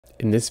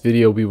In this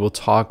video, we will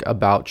talk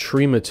about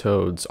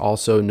trematodes,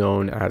 also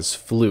known as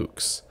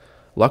flukes.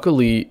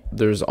 Luckily,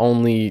 there's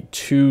only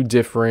two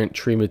different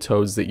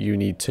trematodes that you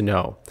need to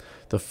know.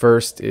 The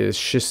first is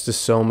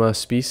Schistosoma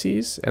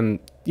species, and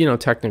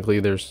technically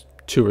there's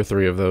two or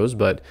three of those,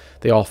 but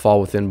they all fall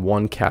within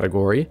one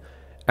category.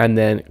 And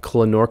then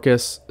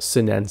Clonorchis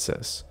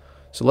Sinensis.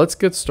 So let's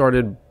get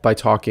started by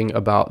talking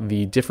about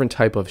the different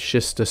type of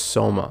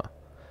schistosoma.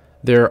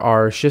 There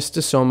are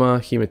Schistosoma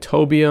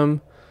Haematobium,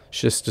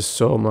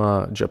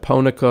 Schistosoma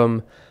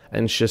japonicum,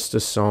 and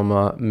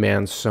Schistosoma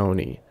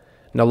Mansoni.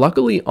 Now,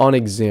 luckily on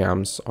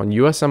exams, on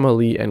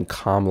USMLE and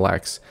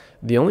COMLEX,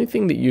 the only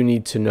thing that you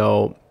need to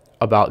know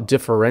about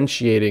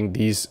differentiating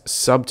these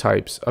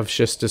subtypes of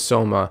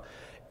schistosoma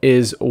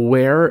is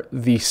where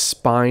the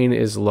spine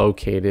is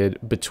located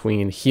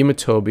between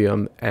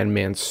Haematobium and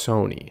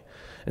Mansoni.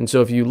 And so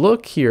if you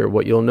look here,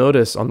 what you'll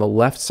notice on the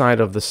left side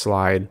of the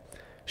slide,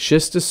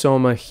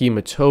 Schistosoma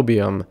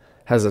Haematobium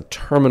has a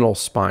terminal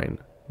spine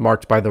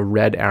marked by the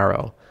red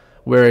arrow,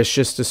 whereas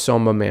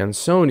Schistosoma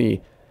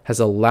Mansoni has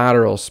a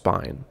lateral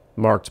spine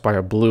marked by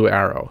a blue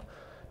arrow.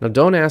 Now,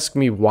 don't ask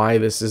me why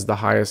this is the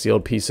highest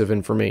yield piece of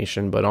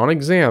information, but on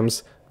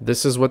exams,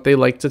 this is what they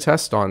like to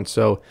test on.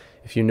 So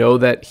if you know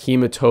that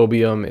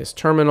Haematobium is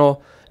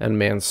terminal and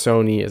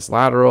Mansoni is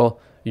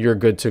lateral, you're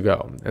good to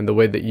go. And the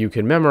way that you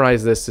can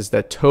memorize this is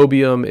that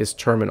tobium is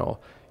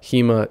terminal.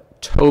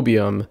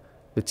 Haematobium,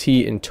 the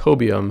T in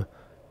tobium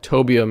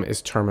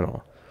is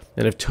terminal.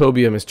 And if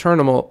tobium is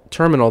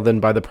terminal, then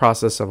by the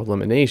process of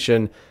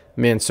elimination,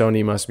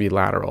 Mansoni must be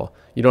lateral.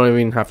 You don't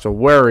even have to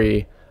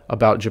worry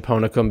about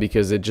japonicum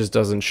because it just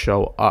doesn't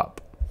show up.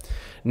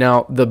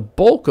 Now, the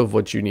bulk of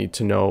what you need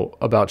to know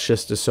about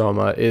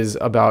schistosoma is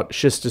about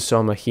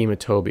Schistosoma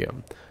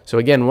Haematobium. So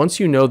again, once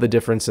you know the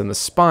difference in the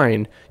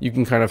spine, you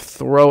can kind of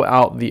throw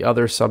out the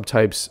other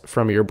subtypes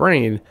from your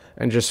brain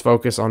and just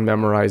focus on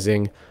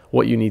memorizing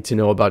what you need to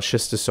know about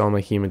Schistosoma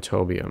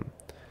Haematobium.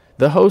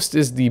 The host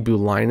is the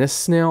Bulinus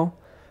snail.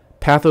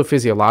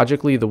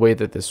 Pathophysiologically, the way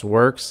that this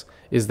works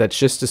is that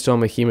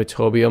Schistosoma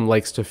Haematobium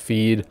likes to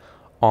feed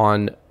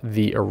on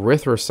the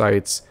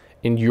erythrocytes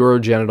in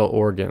urogenital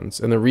organs.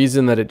 And the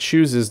reason that it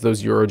chooses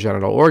those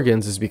urogenital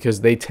organs is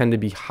because they tend to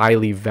be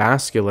highly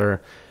vascular,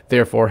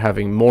 therefore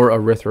having more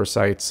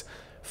erythrocytes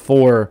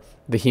for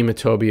the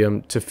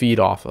Haematobium to feed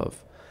off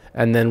of.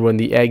 And then when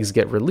the eggs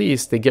get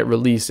released, they get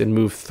released and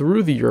move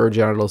through the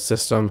urogenital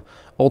system,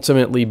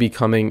 ultimately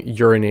becoming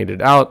urinated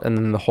out, and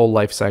then the whole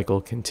life cycle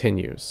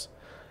continues.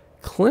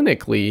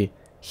 Clinically,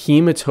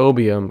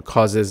 Haematobium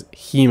causes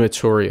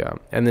hematuria,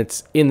 and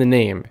it's in the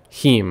name,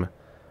 heme,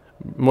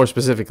 more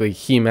specifically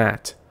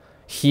hemat.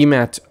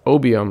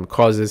 Haematobium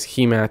causes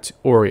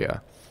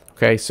hematuria.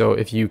 Okay, so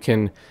if you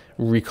can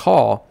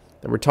recall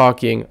that we're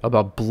talking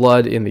about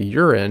blood in the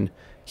urine,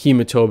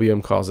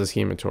 Haematobium causes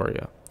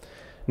hematuria.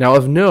 Now,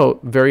 of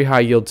note, very high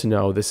yield to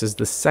know, this is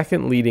the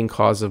second leading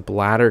cause of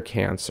bladder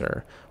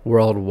cancer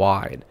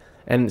worldwide.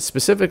 And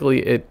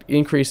specifically, it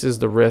increases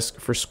the risk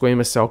for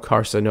squamous cell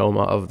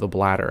carcinoma of the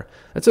bladder.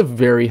 That's a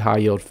very high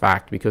yield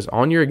fact because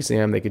on your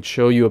exam, they could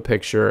show you a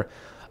picture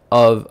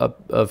of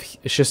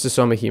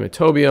Schistosoma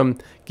Haematobium,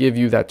 give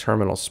you that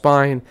terminal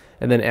spine,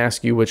 and then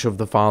ask you which of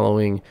the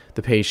following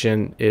the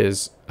patient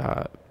is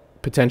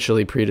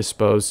potentially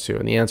predisposed to.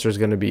 And the answer is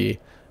going to be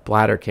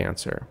bladder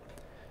cancer.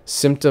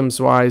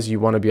 Symptoms-wise, you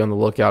want to be on the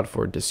lookout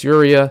for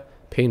dysuria,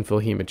 painful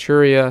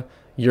hematuria,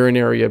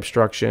 urinary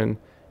obstruction.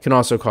 Can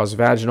also cause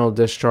vaginal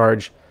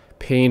discharge,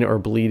 pain or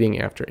bleeding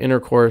after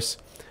intercourse.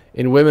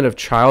 In women of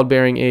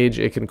childbearing age,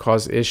 it can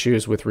cause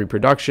issues with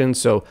reproduction,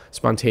 so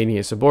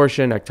spontaneous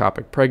abortion,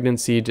 ectopic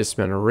pregnancy,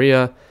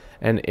 dysmenorrhea,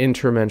 and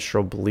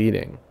intermenstrual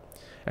bleeding.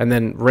 And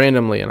then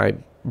randomly, and I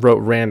wrote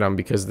random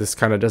because this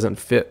kind of doesn't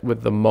fit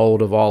with the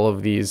mold of all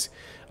of these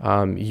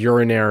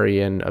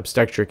urinary and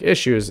obstetric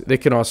issues, they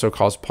can also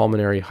cause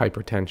pulmonary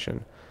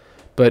hypertension.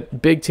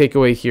 But big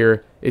takeaway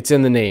here, it's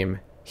in the name,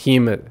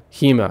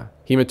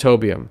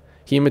 Haematobium.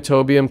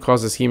 Haematobium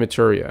causes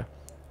hematuria.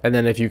 And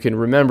then if you can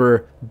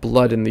remember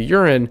blood in the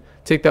urine,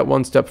 take that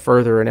one step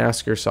further and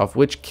ask yourself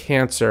which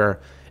cancer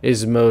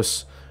is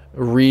most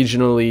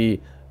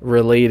regionally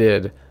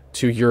related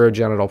to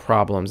urogenital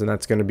problems, and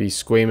that's going to be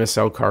squamous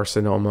cell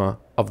carcinoma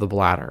of the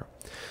bladder.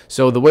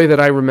 So the way that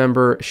I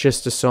remember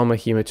Schistosoma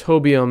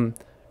Haematobium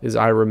is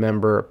I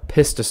remember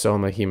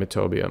Pistosoma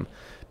Haematobium.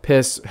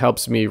 Pis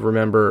helps me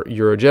remember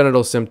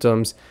urogenital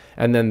symptoms,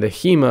 and then the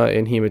hema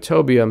in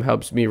Haematobium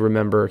helps me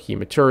remember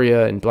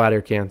hematuria and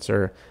bladder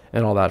cancer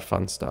and all that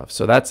fun stuff.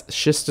 So that's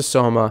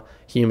Schistosoma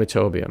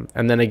Haematobium.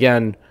 And then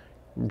again,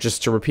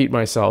 just to repeat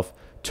myself,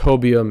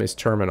 tobium is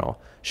terminal.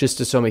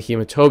 Schistosoma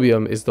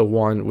Haematobium is the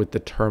one with the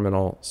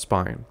terminal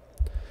spine.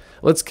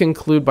 Let's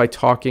conclude by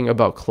talking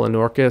about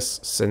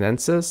Clonorchis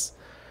Sinensis.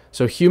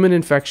 So human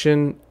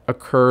infection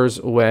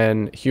occurs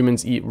when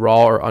humans eat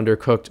raw or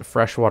undercooked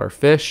freshwater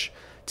fish,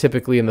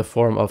 typically in the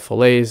form of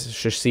fillets,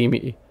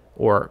 sashimi,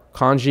 or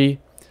congee.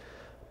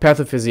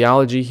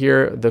 Pathophysiology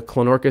here, the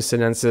Clonorchis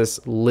Sinensis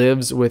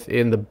lives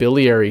within the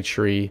biliary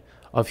tree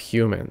of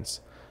humans.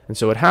 And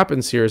so what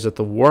happens here is that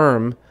the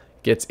worm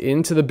gets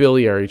into the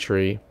biliary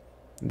tree.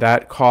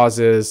 That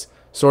causes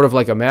sort of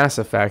like a mass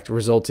effect,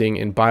 resulting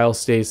in bile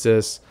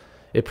stasis.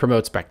 It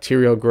promotes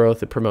bacterial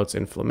growth, it promotes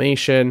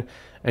inflammation,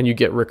 and you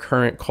get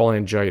recurrent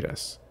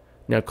cholangitis.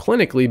 Now,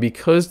 clinically,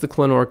 because the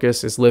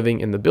Clonorchis is living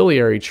in the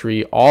biliary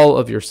tree, all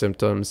of your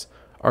symptoms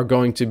are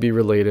going to be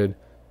related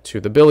to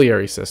the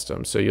biliary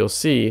system. So you'll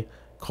see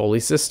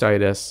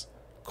cholecystitis,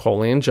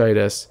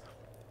 cholangitis,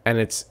 and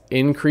it's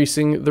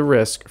increasing the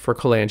risk for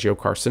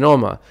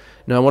cholangiocarcinoma.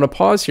 Now, I want to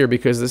pause here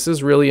because this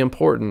is really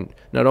important.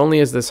 Not only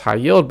is this high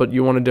yield, but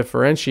you want to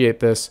differentiate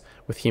this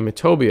with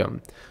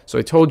hematobium. So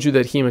I told you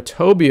that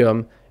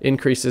hematobium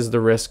increases the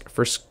risk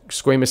for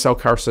squamous cell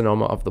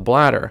carcinoma of the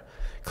bladder.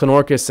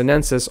 Clonorchis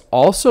Sinensis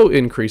also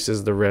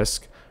increases the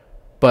risk,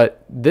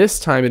 but this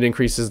time it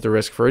increases the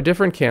risk for a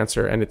different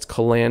cancer, and it's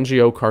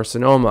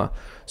cholangiocarcinoma.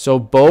 So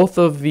both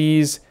of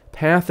these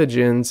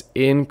pathogens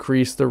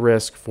increase the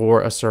risk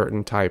for a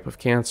certain type of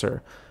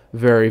cancer.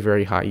 Very,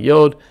 very high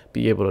yield.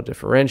 Be able to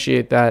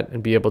differentiate that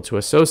and be able to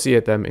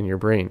associate them in your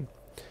brain.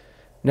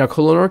 Now,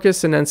 Clonorchis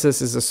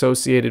Sinensis is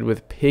associated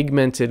with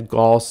pigmented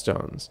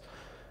gallstones.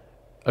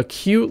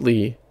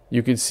 Acutely,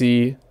 you could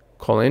see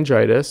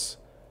cholangitis,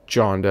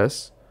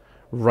 jaundice,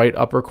 right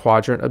upper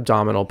quadrant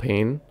abdominal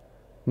pain,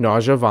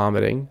 nausea,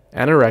 vomiting,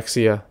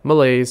 anorexia,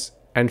 malaise,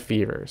 and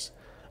fevers.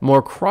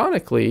 More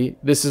chronically,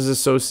 this is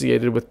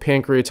associated with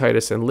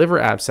pancreatitis and liver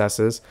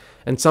abscesses,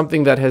 and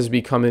something that has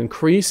become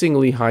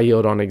increasingly high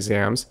yield on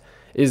exams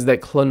is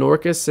that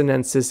Clonorchis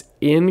Sinensis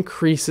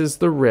increases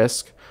the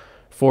risk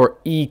for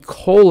E.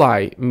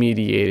 coli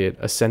mediated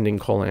ascending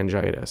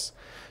cholangitis.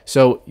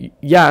 So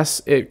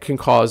yes, it can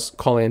cause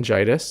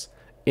cholangitis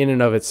in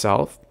and of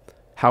itself.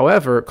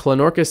 However,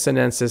 Clonorchis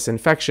Sinensis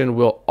infection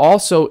will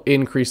also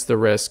increase the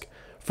risk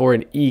for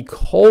an E.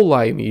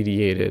 coli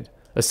mediated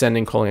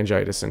ascending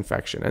cholangitis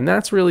infection. And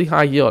that's really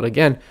high yield.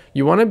 Again,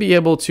 you want to be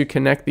able to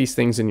connect these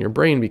things in your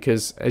brain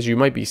because, as you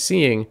might be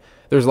seeing,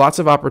 there's lots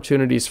of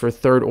opportunities for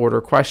third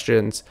order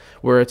questions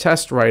where a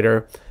test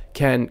writer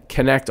can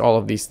connect all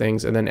of these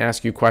things and then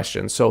ask you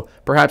questions. So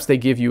perhaps they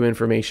give you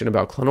information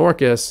about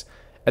Clonorchis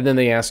and then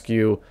they ask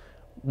you,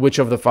 which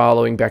of the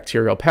following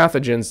bacterial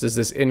pathogens does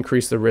this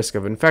increase the risk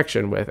of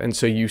infection with? And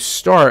so you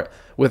start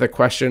with a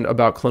question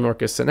about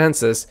Clonorchis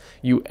Sinensis,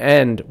 you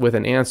end with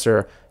an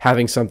answer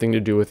having something to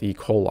do with E.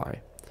 coli.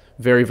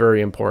 Very,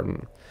 very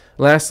important.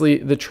 Lastly,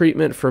 the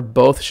treatment for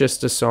both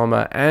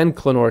schistosoma and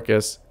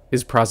Clonorchis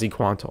is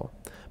praziquantel.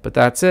 But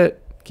that's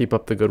it. Keep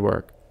up the good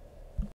work.